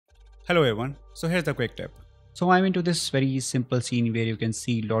Hello everyone, so here's the quick tip. So I'm into this very simple scene where you can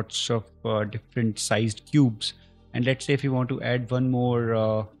see lots of different sized cubes, and let's say if you want to add one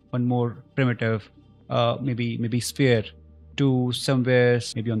more primitive, maybe sphere to somewhere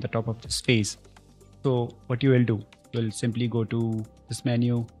maybe on the top of this face. So what you will do, you'll simply go to this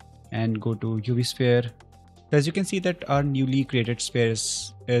menu and go to UV sphere. As you can see that our newly created sphere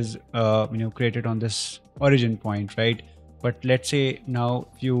is created on this origin point, right? But let's say now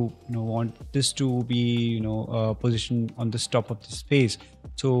if you want this to be positioned on this top of this face.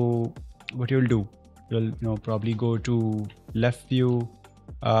 So what you'll do, you'll probably go to left view.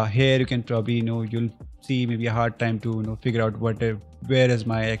 Here you can probably you'll see maybe a hard time to figure out where is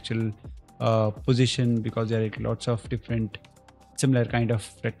my actual position, because there are lots of different similar kind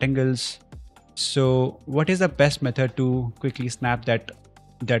of rectangles. So what is the best method to quickly snap that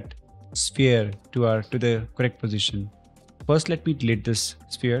sphere to the correct position? First, let me delete this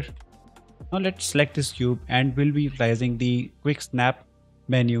sphere. Now let's select this cube and we'll be utilizing the quick snap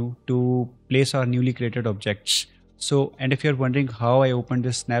menu to place our newly created objects. So, and if you're wondering how I open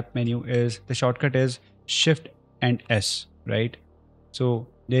this snap menu, is the shortcut is Shift and S, right? So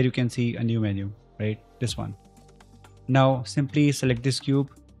there you can see a new menu, right? This one. Now simply select this cube,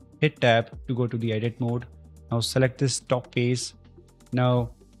 hit tab to go to the edit mode. Now select this top face.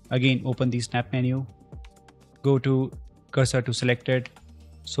 Now again open the snap menu, go to cursor to selected.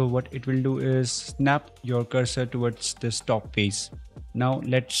 So what it will do is snap your cursor towards this top face. Now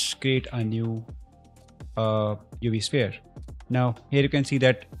let's create a new UV sphere. Now here you can see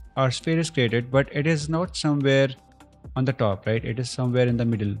that our sphere is created, but it is not somewhere on the top, right? It is somewhere in the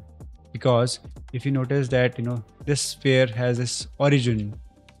middle, because if you notice that this sphere has this origin.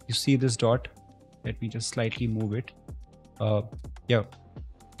 You see this dot. Let me just slightly move it. Yeah,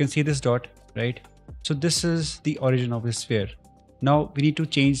 you can see this dot, right? So this is the origin of the sphere. Now we need to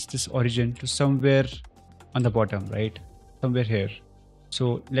change this origin to somewhere on the bottom, right? Somewhere here.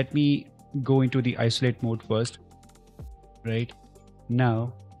 So let me go into the isolate mode first, right?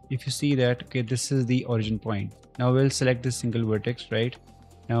 Now if you see that, okay, this is the origin point. Now we'll select this single vertex, right?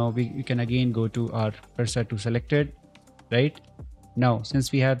 Now we can again go to our cursor to selected, right? Now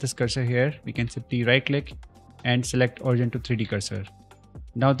since we have this cursor here, we can simply right click and select origin to 3D cursor.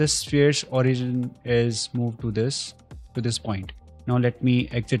 Now this sphere's origin is moved to this point. Now let me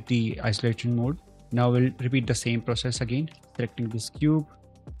exit the isolation mode. Now we'll repeat the same process again, selecting this cube.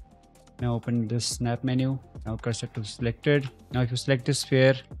 Now open this snap menu. Now cursor to selected. Now if you select this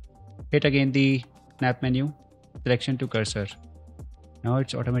sphere, hit again the snap menu, selection to cursor. Now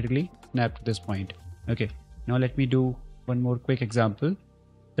it's automatically snapped to this point. Okay, now let me do one more quick example.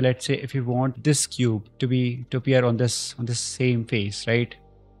 So let's say if you want this cube to appear on this same face, right?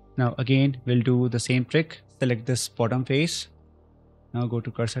 Now again we'll do the same trick. Select this bottom face. Now go to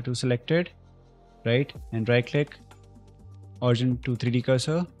cursor to selected, right? And right click, origin to 3D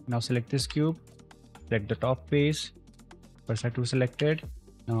cursor. Now select this cube, select the top face, cursor to selected.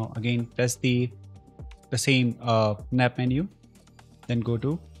 Now again press the same snap menu, then go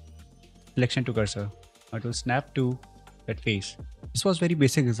to selection to cursor. Now it will snap to that face. This was very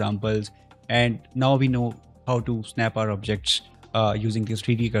basic examples, and now we know how to snap our objects using this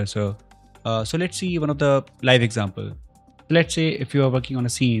 3D cursor. So let's see one of the live example. Let's say if you are working on a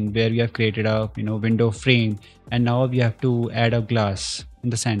scene where we have created a window frame, and now we have to add a glass in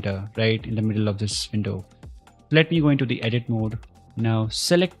the center, right in the middle of this window. Let me go into the edit mode. Now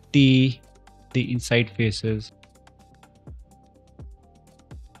select the inside faces.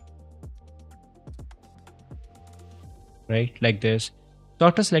 Right, like this. So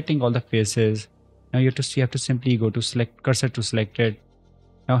after selecting all the faces, now you have to simply go to select cursor to selected.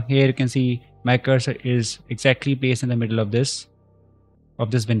 Now here you can see my cursor is exactly placed in the middle of this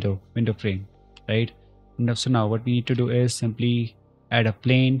window frame, right? So now what we need to do is simply add a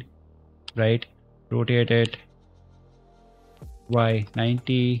plane, right? Rotate it Y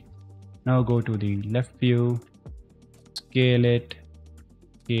 90. Now go to the left view, scale it,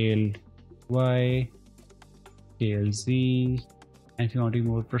 scale Y, scale Z, and if you want to be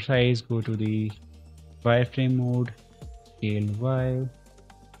more precise, go to the wireframe mode, scale Y,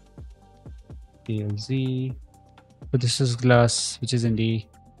 scale Z. So this is glass which is in the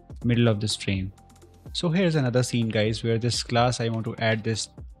middle of this frame. So here's another scene, guys, where this glass, I want to add this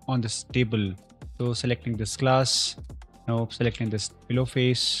on this table. So selecting this glass, now selecting this below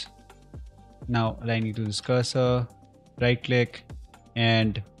face, now aligning to this cursor, right click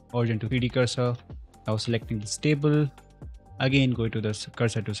and origin to 3D cursor. Now selecting this table, again go to this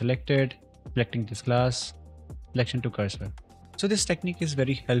cursor to selected, selecting this glass, selection to cursor. So this technique is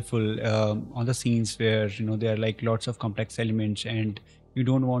very helpful on the scenes where there are like lots of complex elements, and You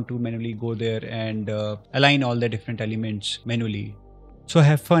don't want to manually go there and align all the different elements manually. So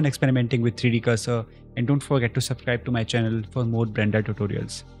have fun experimenting with 3D cursor, and don't forget to subscribe to my channel for more Blender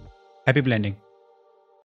tutorials. Happy blending!